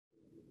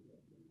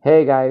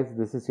Hey guys,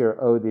 this is your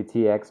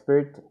ODT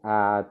expert.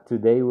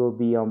 Today we'll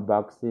be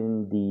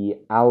unboxing the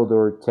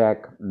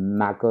OutdoorTech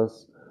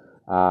Makos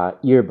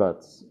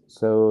earbuds.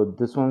 So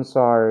these ones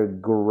are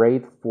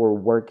great for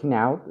working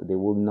out. They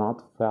will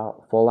not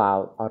fall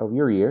out of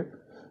your ear.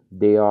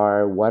 They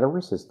are water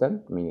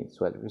resistant, meaning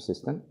sweat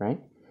resistant,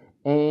 right?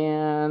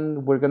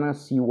 And we're gonna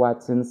see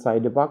what's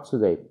inside the box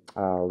today.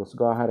 Let's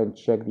go ahead and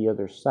check the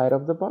other side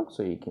of the box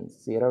so you can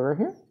see it over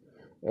here.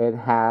 It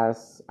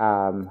has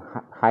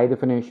high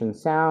definition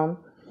sound.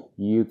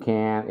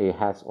 It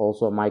has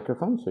also a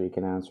microphone so you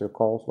can answer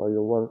calls while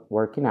you're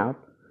working out.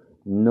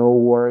 No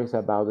worries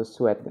about the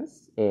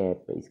sweatness.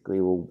 It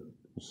basically will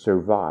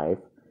survive.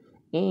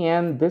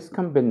 And this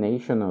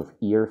combination of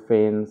ear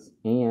fins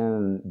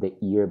and the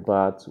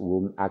earbuds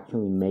will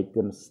actually make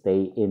them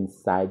stay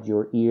inside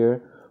your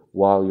ear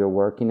while you're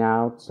working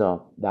out.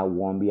 So that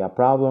won't be a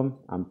problem.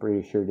 I'm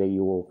pretty sure that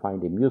you will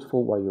find them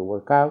useful while you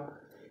work out.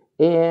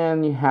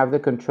 And you have the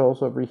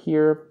controls over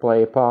here: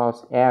 play,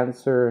 pause,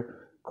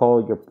 answer,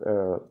 call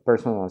your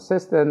personal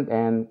assistant,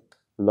 and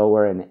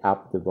lower and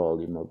up the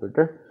volume over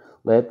there.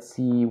 Let's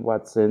see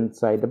what's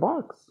inside the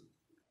box.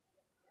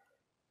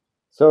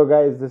 So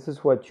guys, this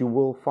is what you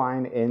will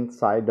find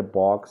inside the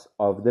box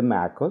of the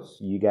Makos.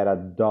 You get a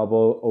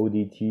double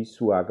ODT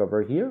swag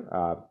over here,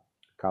 a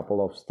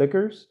couple of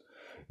stickers.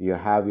 You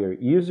have your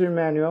user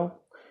manual.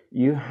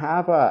 You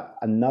have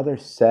another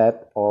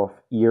set of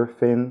ear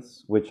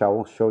fins, which I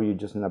will show you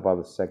just in about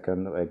a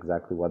second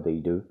exactly what they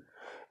do.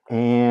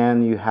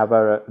 And you have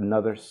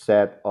another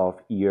set of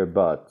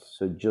earbuds.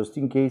 So just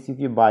in case if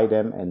you buy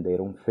them and they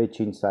don't fit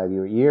inside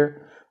your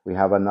ear, we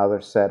have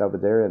another set over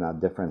there in a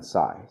different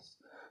size.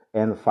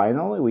 And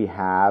finally, we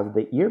have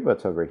the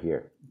earbuds over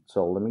here.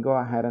 So let me go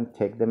ahead and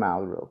take them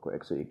out real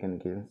quick so you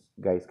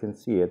guys can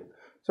see it.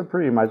 So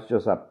pretty much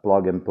just a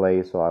plug and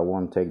play, so I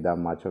won't take that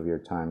much of your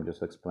time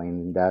just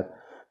explaining that.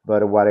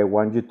 But what I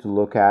want you to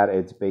look at,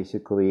 it's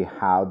basically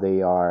how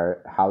they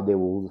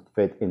will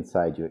fit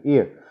inside your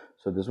ear.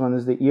 So this one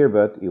is the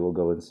earbud. It will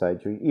go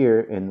inside your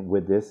ear, and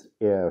with this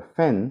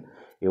fin,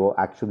 it will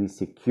actually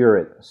secure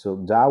it. So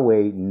that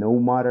way, no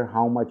matter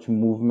how much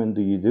movement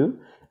do you do,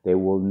 they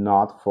will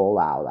not fall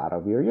out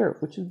of your ear,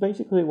 which is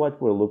basically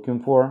what we're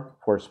looking for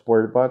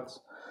sport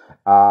buds.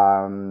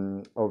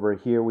 Over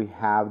here we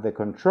have the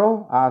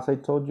control, as I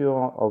told you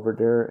over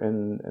there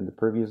in the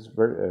previous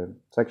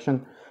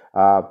section.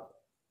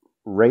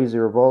 Raise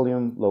your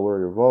volume, lower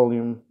your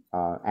volume,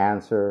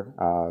 answer,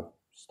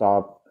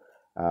 stop,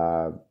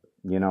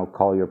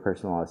 call your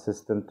personal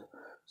assistant.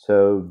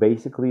 So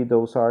basically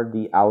those are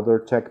the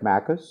OutdoorTech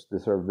Makos.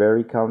 These are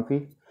very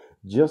comfy.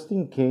 Just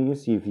in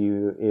case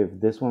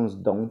if these ones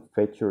don't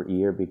fit your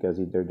ear because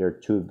either they're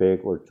too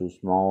big or too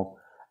small,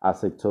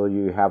 as I told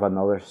you, you have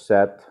another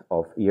set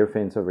of ear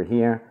fins over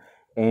here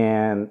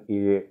and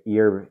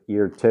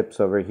ear tips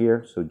over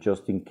here. So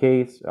just in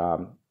case,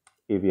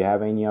 if you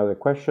have any other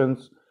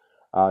questions,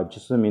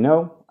 just let me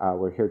know.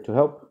 We're here to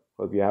help.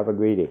 Hope you have a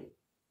great day.